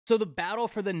So the battle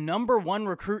for the #1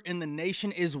 recruit in the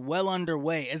nation is well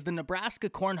underway as the Nebraska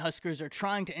Cornhuskers are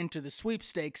trying to enter the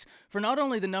sweepstakes for not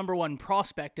only the #1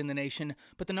 prospect in the nation,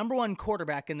 but the #1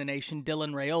 quarterback in the nation,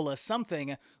 Dylan Raiola,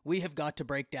 something we have got to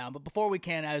break down. But before we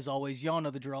can, as always, y'all know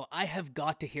the drill, I have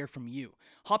got to hear from you.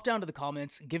 Hop down to the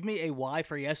comments, give me a Y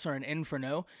for yes or an N for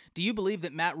no. Do you believe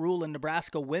that Matt Rhule and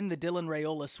Nebraska win the Dylan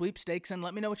Raiola sweepstakes? And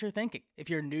let me know what you're thinking. If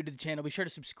you're new to the channel, be sure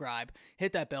to subscribe,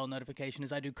 hit that bell notification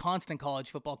as I do constant college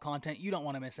football content. You don't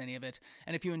want to miss any of it.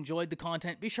 And if you enjoyed the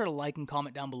content, be sure to like and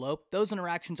comment down below. Those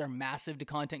interactions are massive to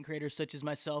content creators such as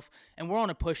myself, and we're on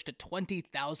a push to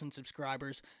 20,000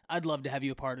 subscribers. I'd love to have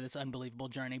you a part of this unbelievable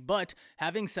journey. But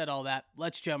having said all that,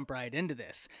 let's jump right into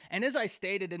this. And as I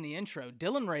stated in the intro,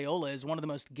 Dylan Raiola is one of the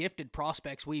most gifted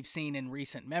prospects we've seen in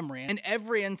recent memory, and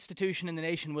every institution in the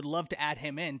nation would love to add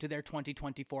him into their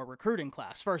 2024 recruiting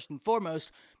class. First and foremost,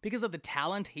 because of the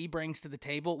talent he brings to the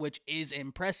table, which is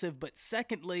impressive, but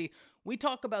secondly, we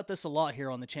talk about this a lot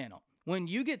here on the channel. When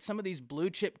you get some of these blue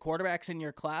chip quarterbacks in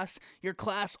your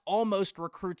class almost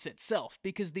recruits itself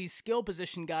because these skill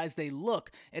position guys, they look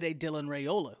at a Dylan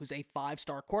Raiola, who's a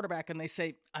 5-star quarterback, and they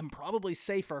say, I'm probably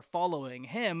safer following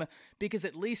him because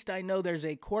at least I know there's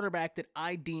a quarterback that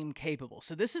I deem capable.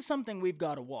 So this is something we've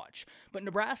got to watch. But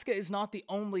Nebraska is not the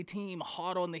only team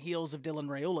hot on the heels of Dylan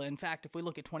Raiola. In fact, if we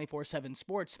look at 24/7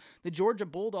 Sports, the Georgia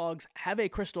Bulldogs have a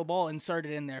crystal ball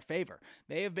inserted in their favor.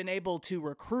 They have been able to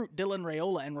recruit Dylan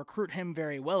Raiola and recruit him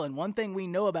very well. And one thing we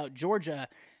know about Georgia,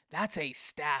 that's a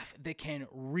staff that can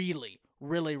really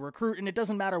recruit, and it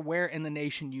doesn't matter where in the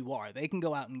nation you are. They can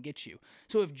go out and get you.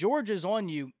 So if Georgia's on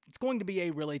you, it's going to be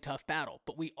a really tough battle.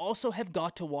 But we also have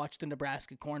got to watch the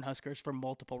Nebraska Cornhuskers for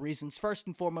multiple reasons. First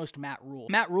and foremost, Matt Rhule.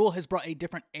 Matt Rhule has brought a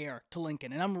different air to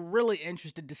Lincoln, and I'm really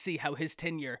interested to see how his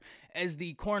tenure as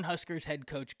the Cornhuskers head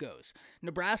coach goes.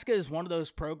 Nebraska is one of those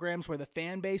programs where the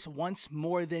fan base wants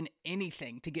more than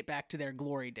anything to get back to their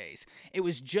glory days. It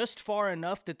was just far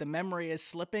enough that the memory is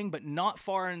slipping, but not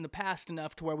far in the past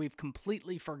enough to where we've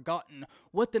completely forgotten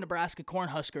what the Nebraska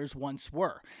Cornhuskers once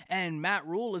were. And Matt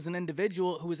Rhule is an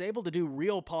individual who was able to do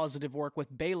real positive work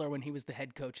with Baylor when he was the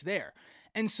head coach there.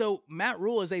 And so Matt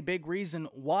Rhule is a big reason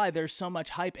why there's so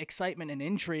much hype, excitement, and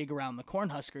intrigue around the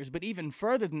Cornhuskers. But even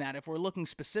further than that, if we're looking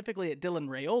specifically at Dylan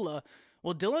Raiola,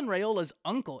 well, Dylan Raiola's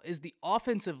uncle is the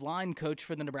offensive line coach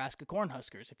for the Nebraska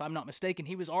Cornhuskers. If I'm not mistaken,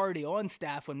 he was already on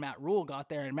staff when Matt Rhule got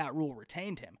there, and Matt Rhule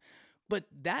retained him. But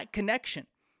that connection,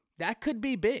 that could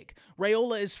be big.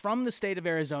 Raiola is from the state of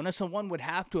Arizona, so one would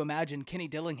have to imagine Kenny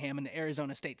Dillingham and the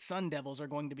Arizona State Sun Devils are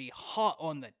going to be hot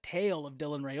on the tail of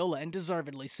Dylan Raiola, and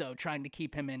deservedly so, trying to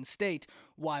keep him in state.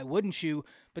 Why wouldn't you?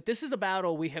 But this is a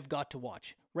battle we have got to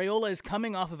watch. Raiola is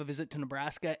coming off of a visit to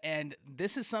Nebraska, and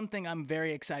this is something I'm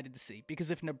very excited to see,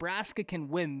 because if Nebraska can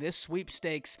win this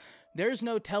sweepstakes, there's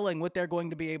no telling what they're going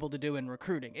to be able to do in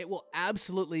recruiting. It will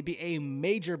absolutely be a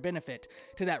major benefit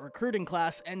to that recruiting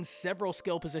class, and several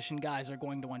skill position guys are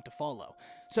going to want to follow.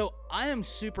 So I am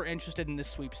super interested in this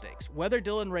sweepstakes. Whether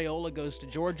Dylan Raiola goes to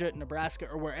Georgia, Nebraska,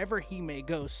 or wherever he may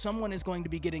go, someone is going to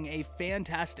be getting a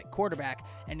fantastic quarterback,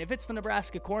 and if it's the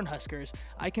Nebraska Cornhuskers,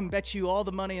 I can bet you all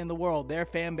the money in the world their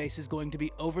fan base is going to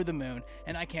be over the moon,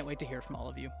 and I can't wait to hear from all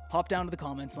of you. Hop down to the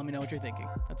comments, let me know what you're thinking.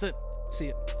 That's it. See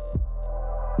ya.